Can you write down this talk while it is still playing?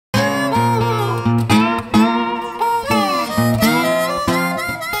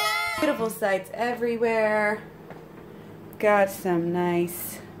sides everywhere. Got some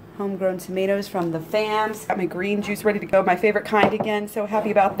nice homegrown tomatoes from the fams. Got my green juice ready to go, my favorite kind again, so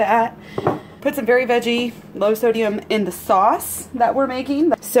happy about that. Put some very veggie, low sodium in the sauce that we're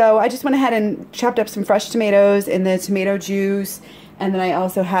making. So I just went ahead and chopped up some fresh tomatoes in the tomato juice, and then I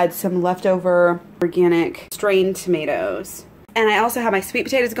also had some leftover organic strained tomatoes. And I also have my sweet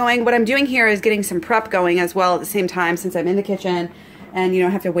potatoes going. What I'm doing here is getting some prep going as well at the same time, since I'm in the kitchen and you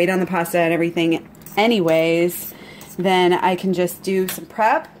don't have to wait on the pasta and everything anyways. Then I can just do some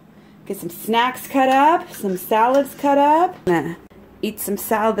prep, get some snacks cut up, some salads cut up. Eat some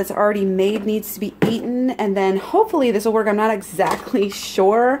salad that's already made, needs to be eaten, and then hopefully this will work. I'm not exactly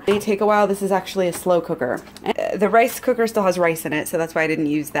sure. It may take a while. This is actually a slow cooker. The rice cooker still has rice in it, so that's why I didn't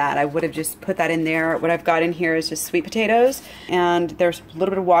use that. I would have just put that in there. What I've got in here is just sweet potatoes, and there's a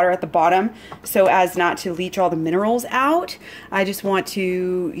little bit of water at the bottom so as not to leach all the minerals out. I just want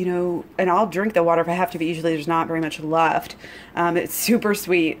to, you know, and I'll drink the water if I have to, but usually there's not very much left. It's super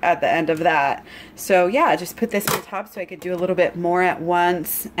sweet at the end of that. So yeah, just put this on top so I could do a little bit more at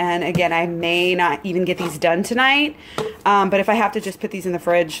once. And again, I may not even get these done tonight, but if I have to just put these in the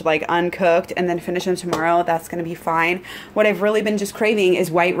fridge like uncooked and then finish them tomorrow, that's gonna be fine. What I've really been just craving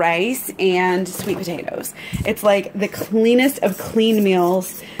is white rice and sweet potatoes. It's like the cleanest of clean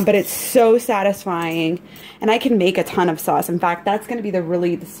meals, but it's so satisfying, and I can make a ton of sauce. In fact, that's gonna be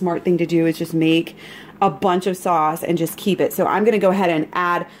the smart thing to do, is just make a bunch of sauce and just keep it. So I'm gonna go ahead and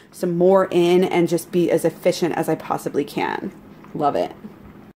add some more in and just be as efficient as I possibly can. Love it.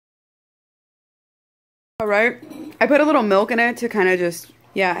 All right, I put a little milk in it to kind of just,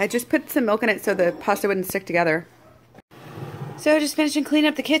 yeah, I just put some milk in it so the pasta wouldn't stick together. So just finishing cleaning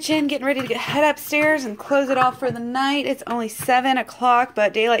up the kitchen, getting ready to head upstairs and close it off for the night. It's only 7 o'clock,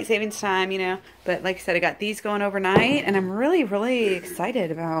 but daylight savings time, you know. But like I said, I got these going overnight, and I'm really, really excited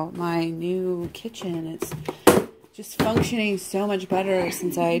about my new kitchen. It's just functioning so much better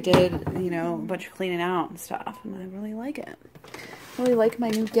since I did, you know, a bunch of cleaning out and stuff, and I really like it. Really like my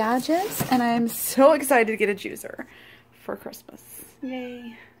new gadgets, and I'm so excited to get a juicer for Christmas.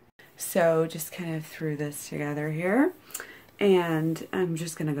 Yay. So just kind of threw this together here. And I'm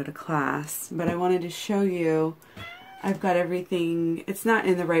just gonna go to class, but I wanted to show you, I've got everything. It's not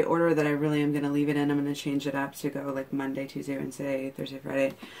in the right order that I really am gonna leave it in. I'm gonna change it up to go like Monday, Tuesday, Wednesday, Thursday,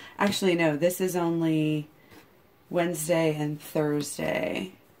 Friday. Actually, no, this is only Wednesday and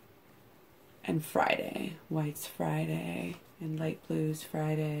Thursday and Friday. White's Friday and light blue's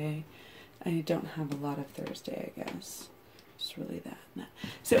Friday. I don't have a lot of Thursday, I guess. Just really that.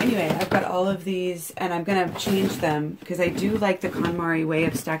 So anyway, I've got all of these, and I'm gonna change them because I do like the KonMari way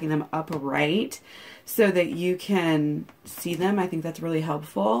of stacking them upright so that you can see them. I think that's really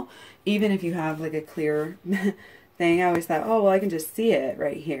helpful. Even if you have like a clear thing, I always thought, oh, well, I can just see it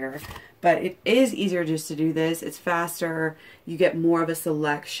right here. But it is easier just to do this. It's faster. You get more of a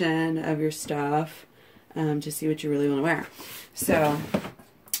selection of your stuff to see what you really want to wear. So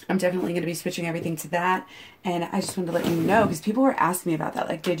I'm definitely going to be switching everything to that. And I just wanted to let you know, because people were asking me about that.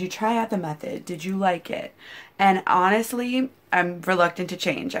 Like, did you try out the method? Did you like it? And honestly, I'm reluctant to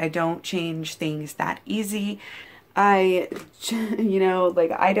change. I don't change things that easy. You know,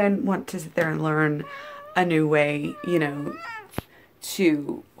 like, I don't want to sit there and learn a new way, you know,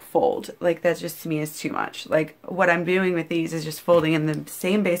 to fold. Like, that just to me is too much. Like, what I'm doing with these is just folding in the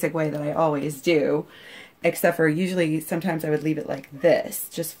same basic way that I always do. Except for usually sometimes I would leave it like this,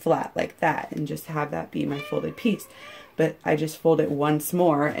 just flat like that, and just have that be my folded piece. But I just fold it once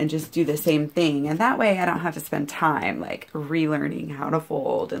more and just do the same thing. And that way I don't have to spend time like relearning how to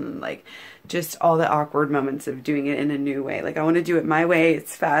fold and like just all the awkward moments of doing it in a new way. Like, I want to do it my way.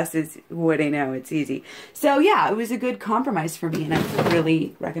 It's fast. It's what I know. It's easy. So yeah, it was a good compromise for me, and I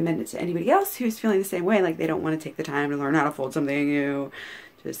really recommend it to anybody else who's feeling the same way. Like, they don't want to take the time to learn how to fold something new.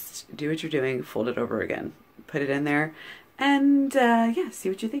 Just do what you're doing, fold it over again, put it in there, and yeah, see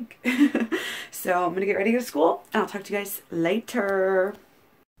what you think. So I'm gonna get ready to go to school, and I'll talk to you guys later.